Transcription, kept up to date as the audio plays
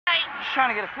Just trying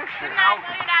to get a picture.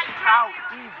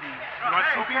 Easy.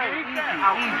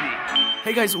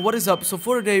 Hey guys, what is up? So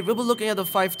for today, we'll be looking at the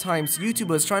 5 times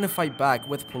YouTubers trying to fight back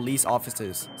with police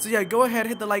officers. So yeah, go ahead,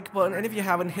 hit the like button, and if you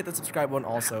haven't, hit the subscribe button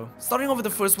also. Starting off with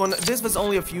the first one, this was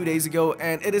only a few days ago,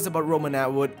 and it is about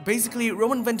RomanAtwood. Basically,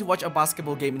 Roman went to watch a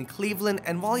basketball game in Cleveland,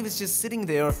 and while he was just sitting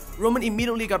there, Roman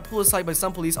immediately got pulled aside by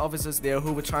some police officers there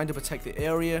who were trying to protect the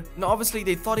area. Now obviously,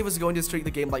 they thought he was going to streak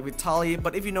the game like Vitaly,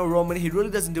 but if you know Roman, he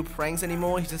really doesn't do pranks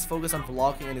anymore, he just focused on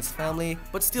vlogging and his family.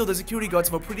 But still, the security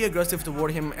guards were pretty aggressive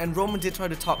toward him, and Roman did try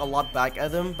to talk a lot back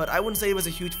at them, but I wouldn't say it was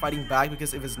a huge fighting back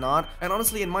because it was not, and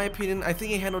honestly, in my opinion, I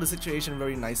think he handled the situation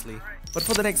very nicely. But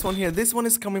for the next one here, this one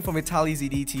is coming from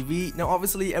VitalyzdTv. Now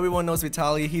obviously, everyone knows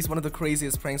Vitaly, he's one of the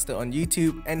craziest prankster on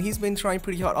YouTube, and he's been trying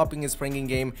pretty hard upping his pranking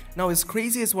game. Now his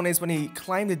craziest one is when he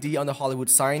climbed the D on the Hollywood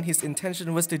sign. His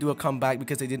intention was to do a comeback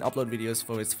because they didn't upload videos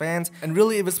for his fans, and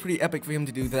really it was pretty epic for him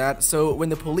to do that. So when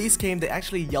the police came, they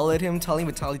actually yelled at him, telling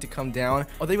Vitaly to come down,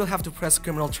 or they will have to press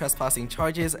criminal trespassing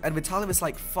charges, and Vitaly was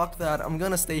like, fuck that, I'm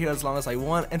gonna stay here as long as I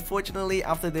want. And fortunately,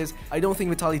 after this, I don't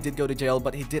think Vitaly did go to jail,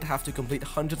 but he did have to complete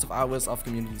hundreds of hours of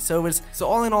community service. So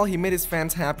all in all, he made his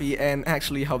fans happy and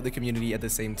actually helped the community at the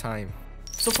same time.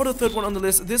 So for the third one on the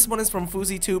list, this one is from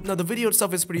FuzzyTube. Now the video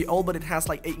itself is pretty old, but it has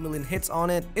like 8 million hits on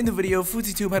it. In the video,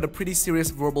 FuzzyTube had a pretty serious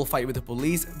verbal fight with the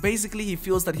police. Basically, he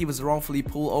feels that he was wrongfully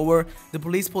pulled over. The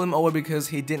police pulled him over because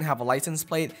he didn't have a license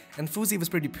plate, and Fuzzy was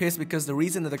pretty pissed because the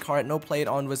reason that the car had no plate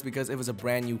on was because it was a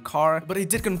brand new car. But he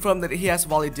did confirm that he has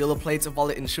valid dealer plates,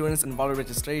 valid insurance, and valid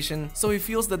registration. So he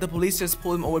feels that the police just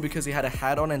pulled him over because he had a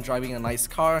hat on and driving a nice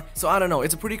car. So I don't know,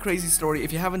 it's a pretty crazy story.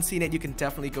 If you haven't seen it, you can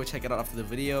definitely go check it out after the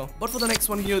video. But for the next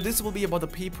one here, this will be about the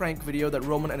P-prank video that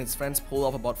Roman and his friends pulled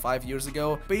off about 5 years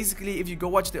ago. Basically, if you go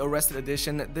watch the Arrested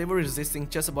edition, they were resisting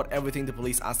just about everything the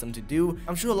police asked them to do.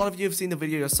 I'm sure a lot of you have seen the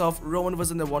video yourself. Roman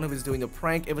wasn't the one who was doing the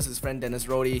prank, it was his friend Dennis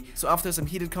Rody. So after some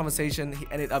heated conversation, he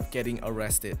ended up getting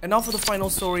arrested. And now for the final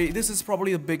story, this is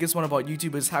probably the biggest one about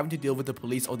YouTubers having to deal with the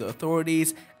police or the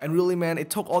authorities. And really man, it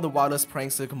took all the wildest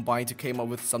pranks to combine to come up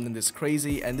with something this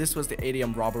crazy, and this was the 8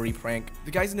 AM robbery prank.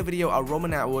 The guys in the video are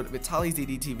RomanAtwood,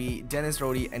 VitalyzdTv, Dennis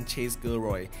Rody, and Chase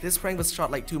Gilroy. This prank was shot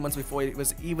like 2 months before it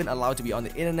was even allowed to be on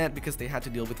the internet because they had to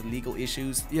deal with legal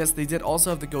issues. Yes, they did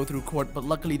also have to go through court, but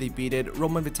luckily they beat it.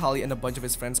 Roman, Vitaly, and a bunch of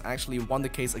his friends actually won the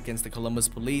case against the Columbus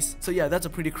police. So yeah, that's a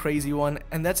pretty crazy one.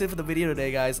 And that's it for the video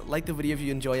today, guys. Like the video if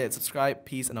you enjoy it, subscribe,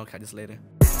 peace, and I'll catch you later.